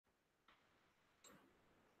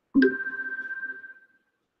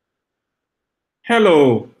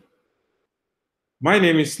Hello, my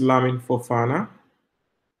name is Lamin Fofana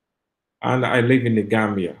and I live in the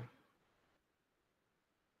Gambia.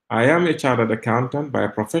 I am a chartered accountant by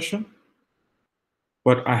profession,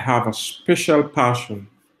 but I have a special passion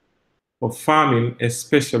for farming,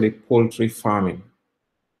 especially poultry farming.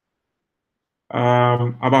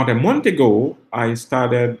 About a month ago, I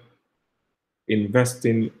started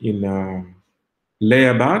investing in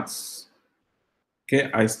layer birds. Okay,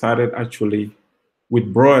 I started actually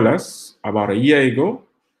with broilers about a year ago.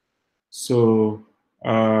 So,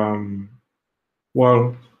 um,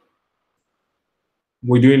 well,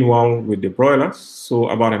 we're doing well with the broilers. So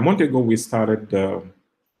about a month ago, we started the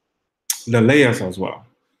layers as well.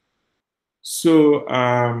 So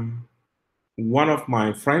one of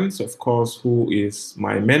my friends, of course, who is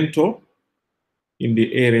my mentor in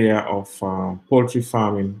the area of poultry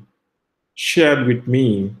farming, shared with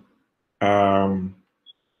me um,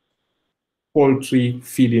 poultry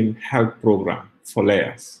feeding health program for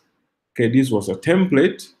layers. Okay, this was a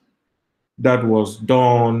template that was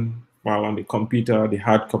done while on the computer. The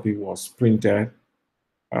hard copy was printed.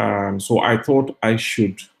 So I thought I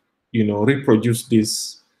should, reproduce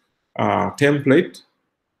this template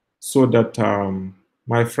so that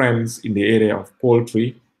my friends in the area of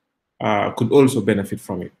poultry could also benefit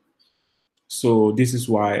from it. So this is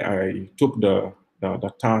why I took the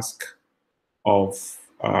task of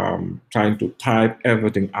trying to type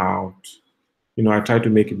everything out. I try to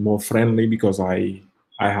make it more friendly because I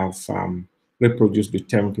have reproduced the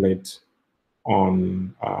template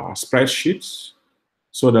on spreadsheets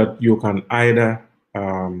so that you can either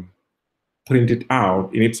print it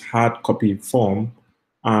out in its hard copy form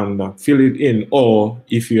and fill it in, or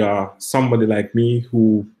if you are somebody like me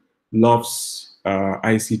who loves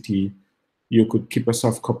ICT, you could keep a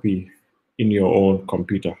soft copy in your own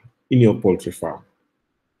computer in your poultry farm.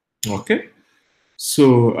 Okay.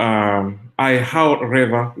 So I,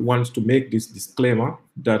 however, want to make this disclaimer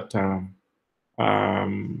that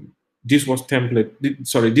this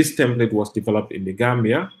this template was developed in the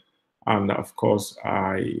Gambia, and of course,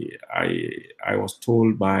 I was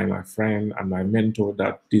told by my friend and my mentor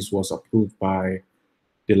that this was approved by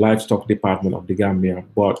the livestock department of the Gambia.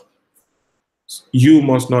 But you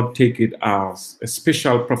must not take it as a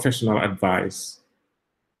special professional advice,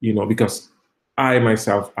 because I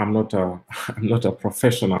myself am not a I'm not a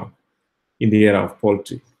professional in the area of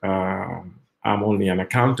poultry. I'm only an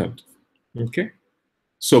accountant. Okay.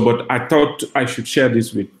 So, but I thought I should share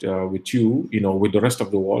this with you, with the rest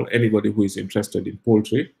of the world, anybody who is interested in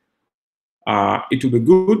poultry. It will be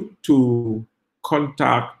good to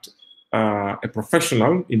contact a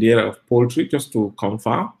professional in the area of poultry just to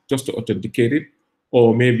confirm, just to authenticate it,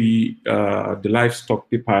 or maybe the livestock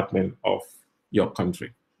department of your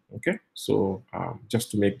country. Okay, so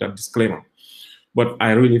just to make that disclaimer. But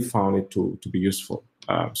I really found it to be useful.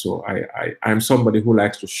 So I'm somebody who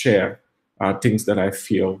likes to share things that I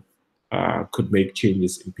feel could make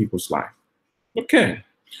changes in people's life. Okay,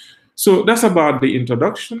 so that's about the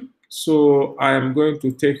introduction. So I'm going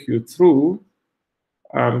to take you through.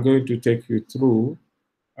 I'm going to take you through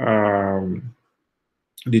the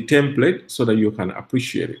template so that you can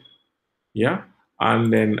appreciate it. Yeah,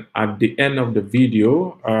 and then at the end of the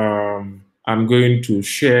video, I'm going to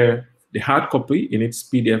share the hard copy in its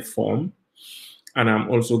PDF form, and I'm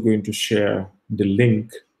also going to share the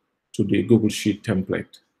link to the Google Sheet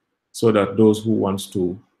template so that those who wants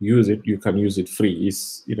to use it, you can use it free.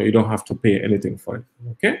 You don't have to pay anything for it.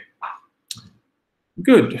 Okay,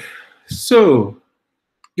 good. So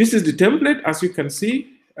this is the template. As you can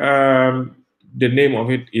see, the name of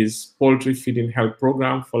it is Poultry Feeding Health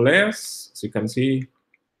Program for Layers. As you can see,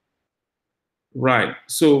 right.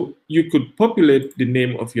 So you could populate the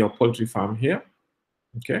name of your poultry farm here.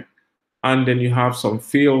 Okay, and then you have some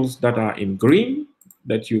fields that are in green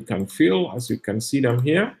that you can fill, as you can see them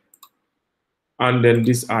here. And then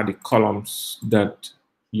these are the columns that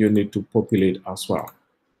you need to populate as well.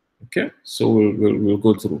 Okay, so we'll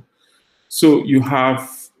go through. So you have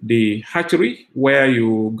the hatchery where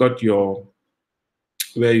you got your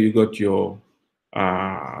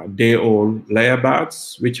day-old layer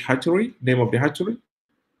birds. Which hatchery? Name of the hatchery.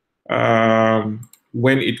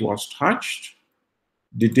 When it was hatched,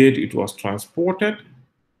 the date it was transported,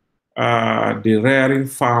 the rearing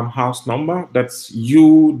farm house number. That's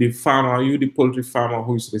you, the farmer, you, the poultry farmer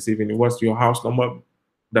who is receiving it. What's your house number?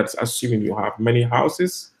 That's assuming you have many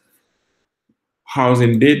houses.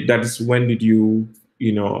 Housing date, that is when did you,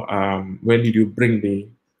 when did you bring the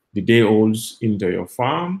day olds into your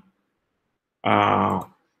farm?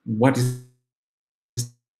 What is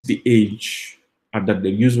the age? And that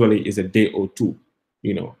usually is a day or two.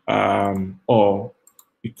 or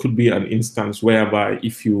it could be an instance whereby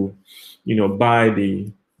if you, buy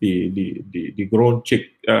the grown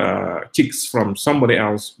chicks from somebody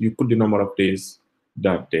else, you put the number of days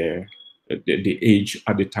that the age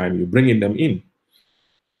at the time you're bringing them in.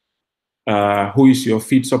 Who is your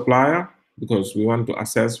feed supplier? Because we want to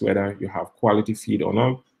assess whether you have quality feed or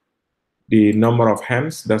not. The number of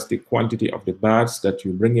hens, that's the quantity of the birds that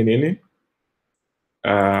you're bringing in.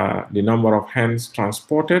 The number of hens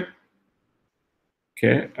transported.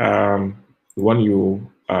 Okay, the one you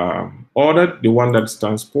ordered, the one that's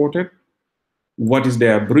transported. What is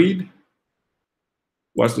their breed?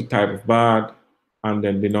 What's the type of bird? And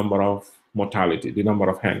then the number of mortality, the number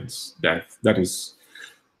of hens death. That is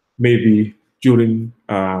maybe during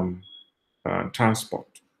transport.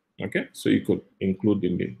 Okay, so you could include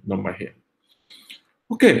in the number here.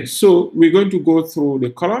 Okay, so we're going to go through the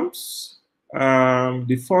columns.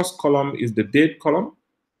 The first column is the date column.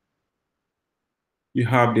 You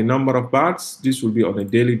have the number of birds. This will be on a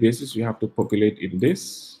daily basis. You have to populate in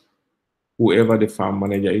this. Whoever the farm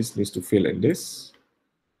manager is needs to fill in this.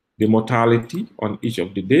 The mortality on each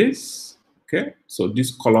of the days. Okay, so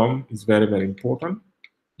this column is very, very important.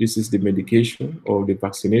 This is the medication or the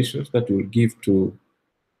vaccinations that we'll give to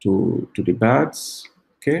the birds,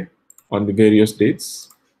 okay, on the various dates,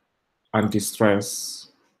 anti-stress,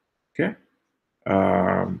 okay,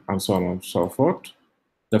 and so on and so forth.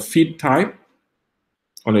 The feed type,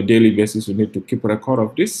 on a daily basis, you need to keep a record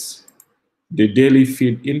of this. The daily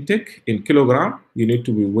feed intake in kilogram, you need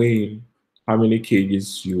to be weighing how many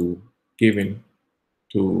kgs you giving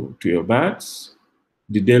to your birds.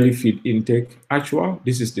 The daily feed intake actual,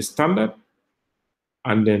 this is the standard,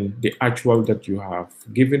 and then the actual that you have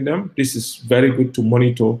given them. This is very good to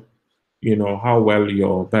monitor, how well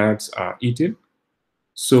your birds are eating.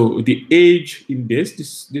 So the age in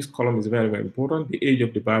days, this column is very, very important. The age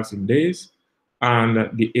of the birds in days and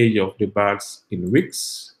the age of the birds in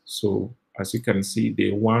weeks. So as you can see,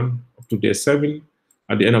 day 1 up to day 7.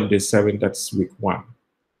 At the end of day 7, that's week 1.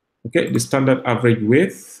 Okay, the standard average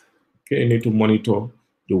weight. Okay, you need to monitor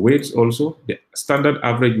the weights also. The standard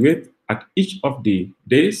average weight at each of the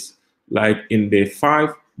days, like in day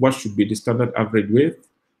 5, what should be the standard average weight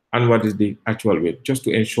and what is the actual weight, just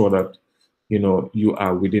to ensure that you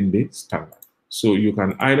are within the standard. So you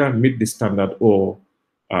can either meet the standard or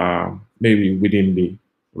maybe within the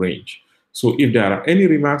range. So if there are any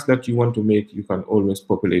remarks that you want to make, you can always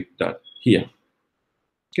populate that here.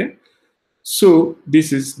 Okay. So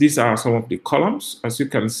these are some of the columns. As you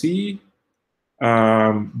can see,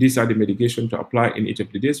 these are the medication to apply in each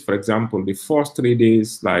of the days. For example, the first 3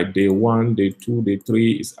 days, like day 1, day 2, day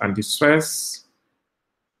 3 is anti-stress.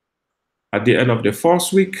 At the end of the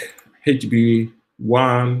first week,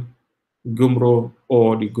 HB1, Gumro,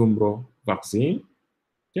 or the Gumro vaccine.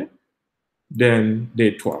 Okay? Then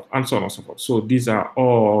day 12, and so on and so forth. So these are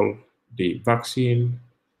all the vaccine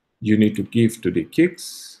you need to give to the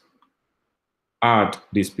chicks at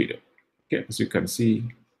this period. Okay, as you can see,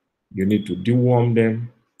 you need to deworm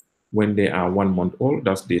them when they are 1 month old.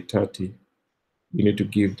 That's day 30. You need to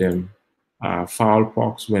give them fowl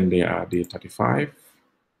pox when they are day 35.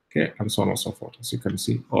 Okay, and so on and so forth. As you can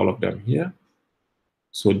see, all of them here.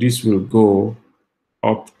 So this will go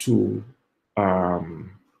up to, so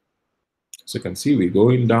you can see we're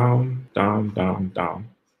going down, down, down, down,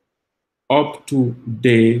 up to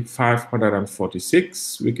day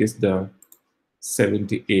 546, which is the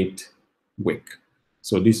 78th week.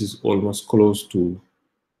 So this is almost close to,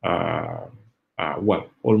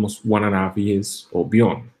 almost 1.5 years or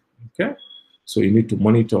beyond. Okay, so you need to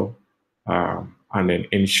monitor and then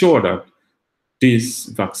ensure that these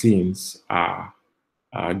vaccines are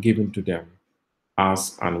given to them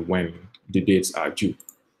as and when the dates are due.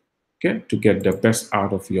 Okay, to get the best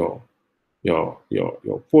out of your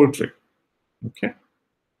poultry. Okay,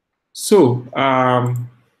 so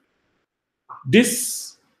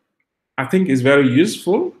this I think is very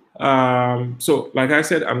useful. So like I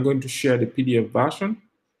said, I'm going to share the PDF version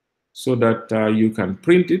so that you can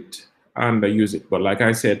print it and use it. But like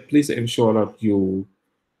I said, please ensure that you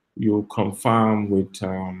confirm with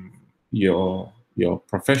your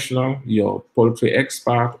professional, your poultry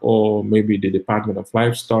expert, or maybe the Department of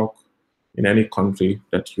Livestock in any country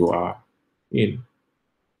that you are in.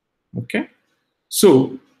 Okay,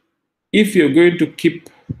 so if you're going to keep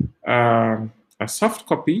a soft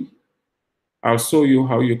copy, I'll show you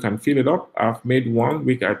how you can fill it up. I've made one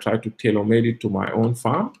which I try to tailor-made it to my own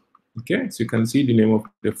farm. Okay, so you can see the name of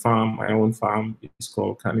the farm, my own farm, is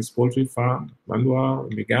called Canis Poultry Farm, Manuel,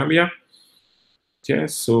 in the Gambia. Okay,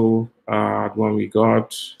 so one we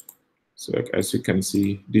got, so as you can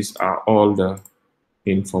see, these are all the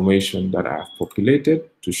information that I've populated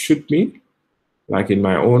to shoot me. Like in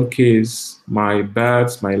my own case, my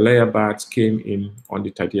birds, my layer birds came in on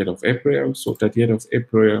the 30th of April. So 30th of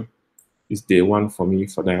April is day one for me,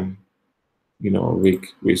 for them. You know,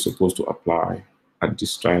 we're supposed to apply at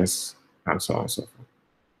distress and so on and so forth.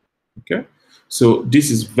 Okay. So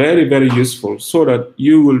this is very, very useful so that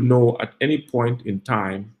you will know at any point in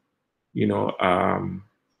time, you know,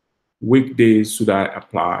 which days should I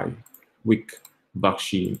apply which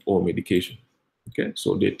vaccine or medication. Okay,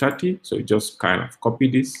 so day 30, so you just kind of copy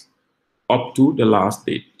this up to the last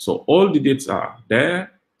date. So all the dates are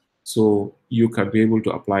there, so you can be able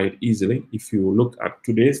to apply it easily if you look at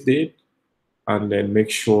today's date and then make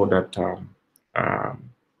sure that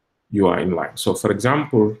you are in line. So for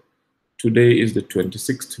example, today is the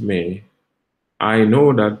 26th May. I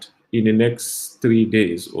know that in the next 3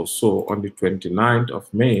 days or so, on the 29th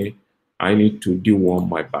of May, I need to deworm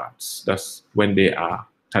my bats. That's when they are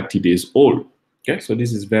 30 days old. Okay, so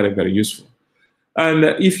this is very, very useful. And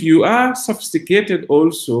if you are sophisticated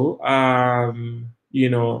also, you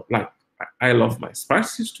know, like I love my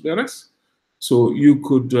spices, to be honest. So you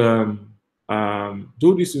could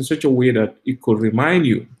do this in such a way that it could remind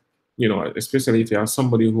you, you know, especially if you are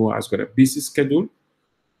somebody who has got a busy schedule,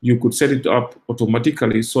 you could set it up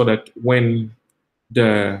automatically so that when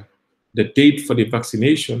the date for the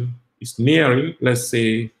vaccination is nearing, let's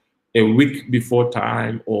say a week before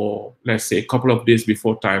time, or let's say a couple of days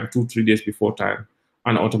before time, 2-3 days before time,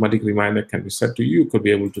 an automatic reminder can be set to you. You could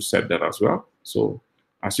be able to set that as well. So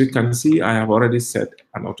as you can see, I have already set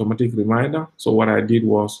an automatic reminder. So what I did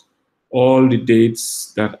was all the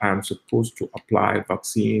dates that I'm supposed to apply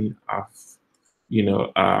vaccine, I've, you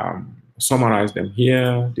know, summarize them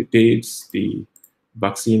here, the dates, the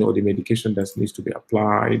vaccine or the medication that needs to be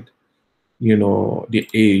applied, you know, the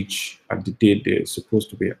age at the date they're supposed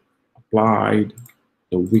to be applied,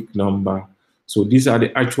 the week number. So these are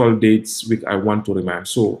the actual dates which I want to remind.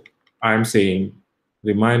 So I'm saying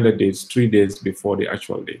reminder dates 3 days before the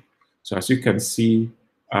actual date. So as you can see,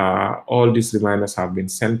 all these reminders have been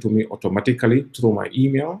sent to me automatically through my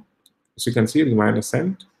email. As you can see, reminder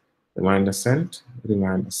sent, reminder sent,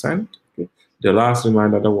 reminder sent. Okay. The last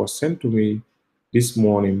reminder that was sent to me this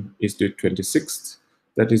morning is the 26th.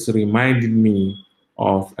 That is reminding me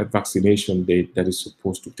of a vaccination date that is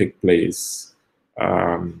supposed to take place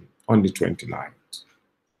on the 29th.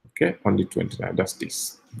 Okay, on the 29th, that's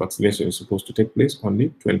this. Vaccination is supposed to take place on the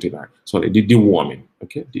 29th. Sorry, the deworming,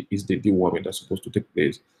 okay, is the deworming that's supposed to take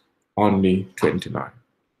place on the 29th.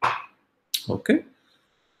 Okay,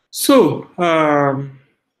 so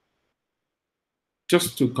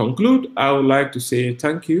just to conclude, I would like to say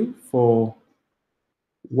thank you for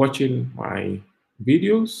watching my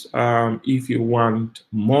videos. If you want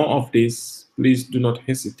more of this, please do not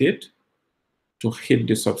hesitate to hit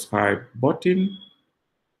the subscribe button.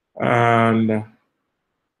 And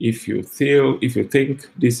if you think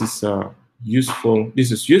this is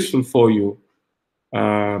useful for you,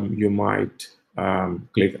 you might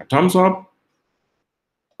click a thumbs up.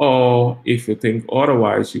 Or if you think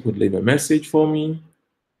otherwise, you could leave a message for me.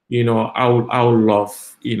 You know, I would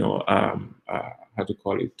love, you know, how to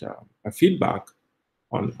call it, a feedback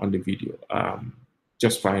on the video.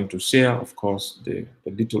 Just trying to share, of course, the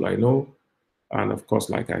little I know. And of course,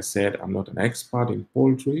 like I said, I'm not an expert in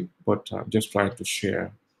poultry, but I'm just trying to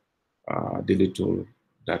share the little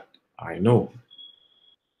that I know.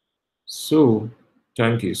 So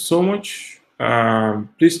thank you so much.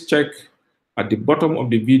 Please check at the bottom of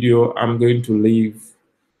the video. I'm going to leave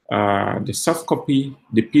the soft copy,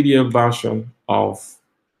 the PDF version of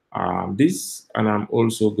this, and I'm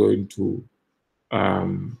also going to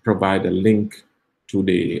provide a link to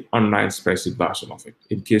the online spreadsheet version of it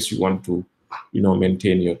in case you want to, you know,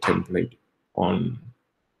 maintain your template on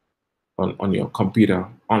your computer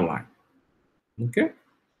online. Okay.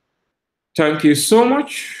 Thank you so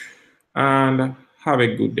much and have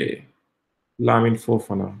a good day. Lamin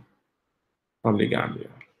Fofana from the Gambia.